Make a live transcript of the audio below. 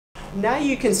now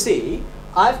you can see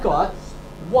I've got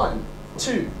 1,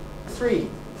 2, 3,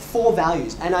 4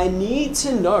 values, and I need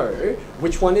to know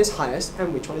which one is highest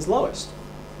and which one is lowest.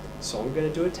 So I'm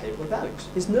going to do a table of values.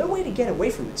 There's no way to get away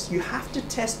from this. You have to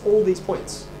test all these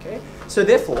points. Okay. So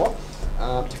therefore,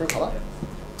 different color.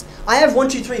 I have 1,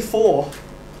 2, 3, 4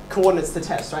 coordinates to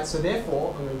test, right? So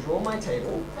therefore, I'm going to draw my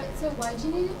table. Wait, so why do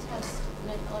you need to test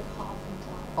like half and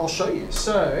half? I'll show you.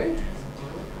 So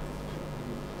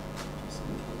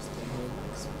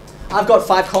I've got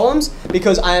 5 columns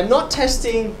because I am not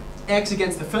testing x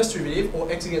against the first derivative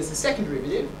or x against the second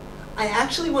derivative. I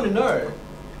actually want to know,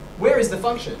 where is the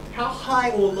function? How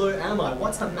high or low am I?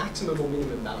 What's the maximum or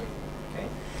minimum value? Okay.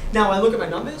 Now I look at my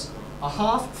numbers, a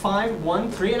half, 5,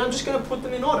 1, 3, and I'm just going to put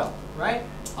them in order, right?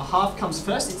 A half comes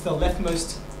first, it's the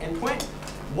leftmost endpoint.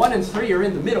 1 and 3 are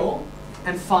in the middle,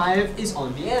 and 5 is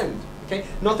on the end. Okay?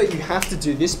 Not that you have to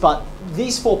do this, but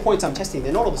these 4 points I'm testing,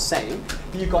 they're not all the same.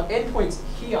 You've got endpoints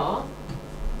here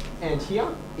and here,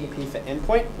 EP for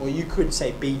endpoint, or you could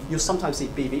say B, you'll sometimes see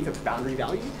BV for boundary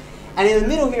value. And in the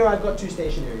middle here, I've got 2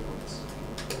 stationary points.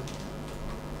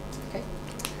 Okay.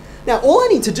 Now, all I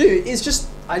need to do is just,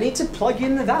 I need to plug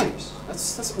in the values.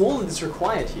 That's all that's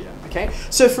required here, okay?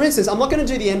 So for instance, I'm not going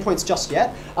to do the endpoints just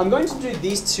yet. I'm going to do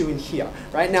these 2 in here,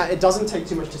 right? Now, it doesn't take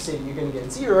too much to see that you're going to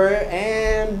get 0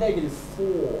 and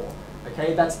 -4,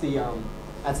 okay? That's the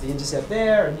intercept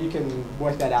there, and you can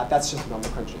work that out. That's just number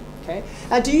crunching, okay?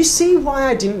 Now, do you see why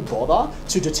I didn't bother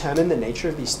to determine the nature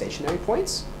of these stationary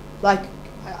points? Like,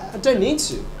 I don't need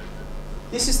to.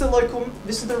 This is the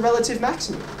relative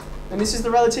maximum, and this is the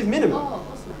relative minimum. Oh,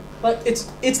 awesome. But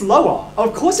it's lower.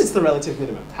 Of course it's the relative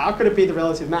minimum. How could it be the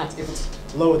relative max if it's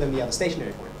lower than the other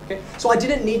stationary point? Okay? So I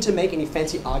didn't need to make any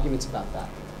fancy arguments about that.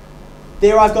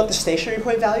 There I've got the stationary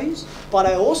point values, but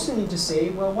I also need to see,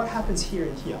 well, what happens here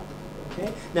and here?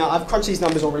 Okay? Now I've crunched these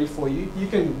numbers already for you. You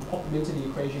can pop them into the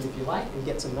equation if you like and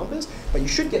get some numbers, but you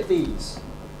should get these.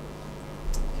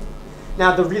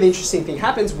 Now the really interesting thing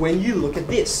happens when you look at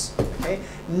this. Okay?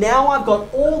 Now I've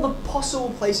got all the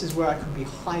possible places where I could be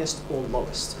highest or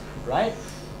lowest, right?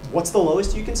 What's the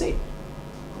lowest you can see?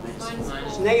 It's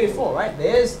 -4, right?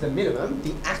 There's the minimum,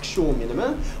 the actual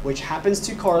minimum, which happens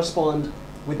to correspond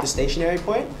with the stationary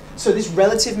point. So this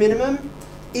relative minimum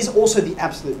is also the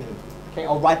absolute minimum. Okay,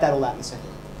 I'll write that all out in a second.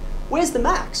 Where's the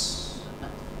max?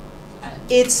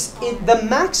 The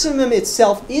maximum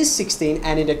itself is 16,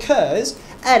 and it occurs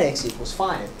at x equals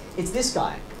 5. It's this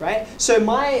guy, right? So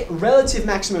my relative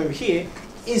maximum over here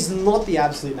is not the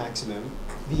absolute maximum,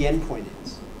 the endpoint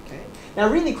is. Okay? Now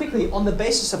really quickly, on the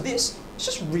basis of this, let's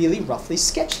just really roughly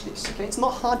sketch this. Okay? It's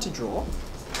not hard to draw.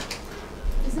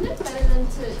 Isn't it better than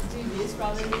to do this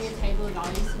rather than doing a table of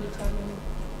values to determine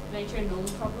the nature of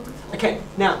normal problems? Okay,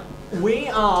 now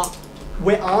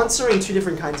we're answering 2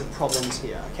 different kinds of problems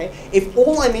here, okay? If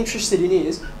all I'm interested in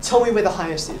is, tell me where the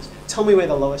highest is, tell me where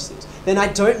the lowest is, then I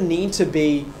don't need to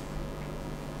be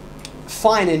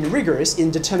fine and rigorous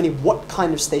in determining what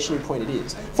kind of stationary point it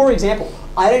is. For example,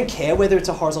 I don't care whether it's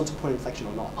a horizontal point inflection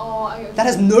or not. Oh, okay. That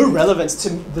has no relevance to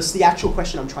the actual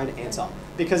question I'm trying to answer,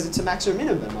 because it's a maximum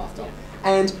minimum after.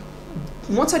 And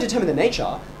once I determine the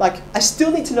nature, like, I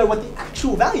still need to know what the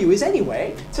actual value is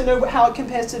anyway to know how it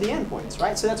compares to the endpoints,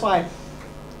 right? So that's why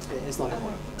it's not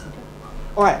important. Okay.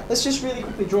 All right, let's just really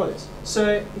quickly draw this.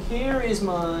 So here is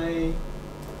my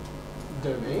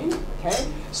domain, okay?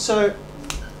 So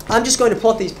I'm just going to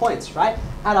plot these points, right?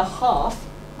 At a half,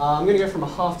 I'm going to go from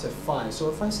a half to 5. So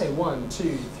if I say 1,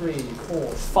 2, 3, 4,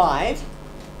 5,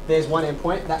 there's one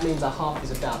endpoint. That means a half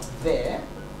is about there,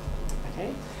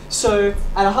 okay? So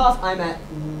at a half, I'm at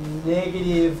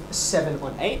 -7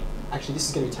 on 8. Actually, this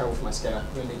is going to be terrible for my scale.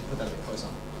 I'm going to need to put that a bit closer.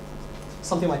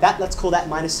 Something like that. Let's call that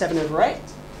 -7 over 8.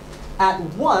 At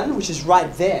 1, which is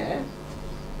right there,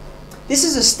 this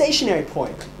is a stationary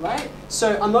point, right?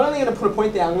 So I'm not only going to put a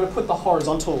point there, I'm going to put the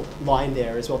horizontal line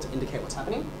there as well to indicate what's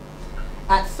happening.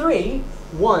 At 3,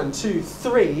 1, 2,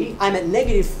 3, I'm at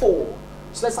 -4.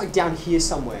 So that's like down here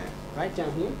somewhere, right?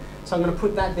 Down here. So I'm going to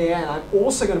put that there, and I'm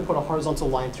also going to put a horizontal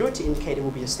line through it to indicate it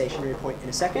will be a stationary point in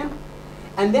a second.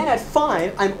 And then at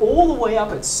 5, I'm all the way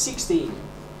up at 16.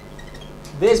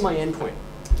 There's my endpoint,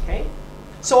 okay?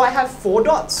 So I have 4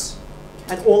 dots,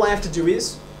 and all I have to do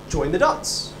is join the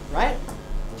dots, right?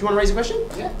 Do you want to raise a question?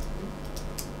 Yeah.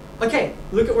 Okay,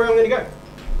 look at where I'm going to go.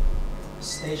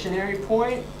 Stationary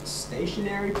point,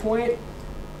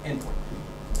 endpoint.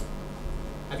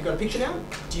 Have you got a picture now?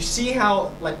 Do you see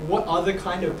how, like, what other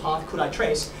kind of path could I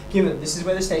trace, given that this is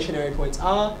where the stationary points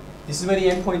are, this is where the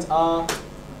endpoints are,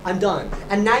 I'm done.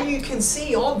 And now you can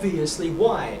see, obviously,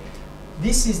 why.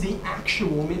 This is the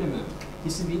actual minimum.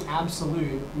 This is the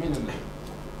absolute minimum,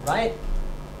 right?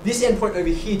 this endpoint over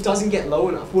here doesn't get low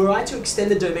enough. Were I to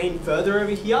extend the domain further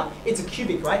over here, it's a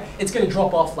cubic, right? It's going to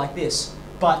drop off like this.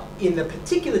 But in the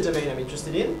particular domain I'm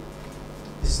interested in,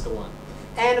 this is the one.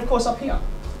 And of course up here,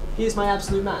 here's my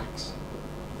absolute max.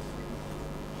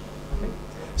 Okay.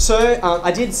 So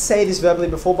I did say this verbally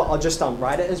before, but I'll just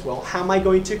write it as well. How am I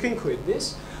going to conclude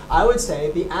this? I would say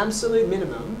the absolute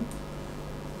minimum,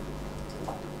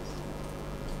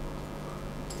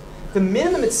 the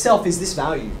minimum itself is this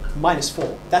value,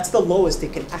 -4. That's the lowest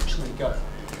it can actually go.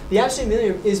 The absolute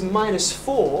minimum is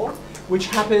 -4, which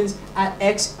happens at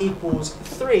x equals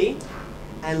 3.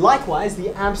 And likewise,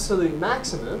 the absolute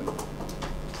maximum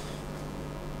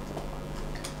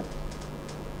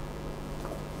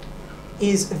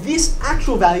is this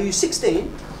actual value,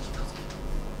 16,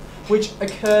 which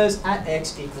occurs at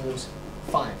x equals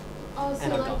 5. Oh, so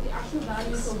like the actual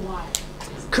value is a y.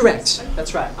 Correct.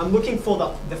 That's right. I'm looking for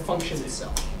the function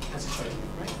itself, as I showed you,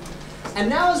 right? And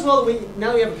now as well,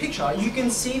 now we have a picture, you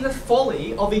can see the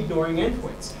folly of ignoring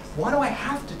endpoints. Why do I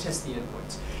have to test the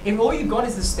endpoints? If all you got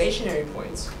is the stationary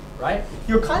points, right,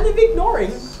 you're kind of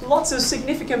ignoring lots of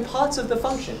significant parts of the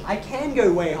function. I can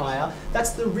go way higher.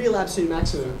 That's the real absolute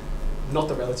maximum, not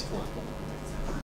the relative one.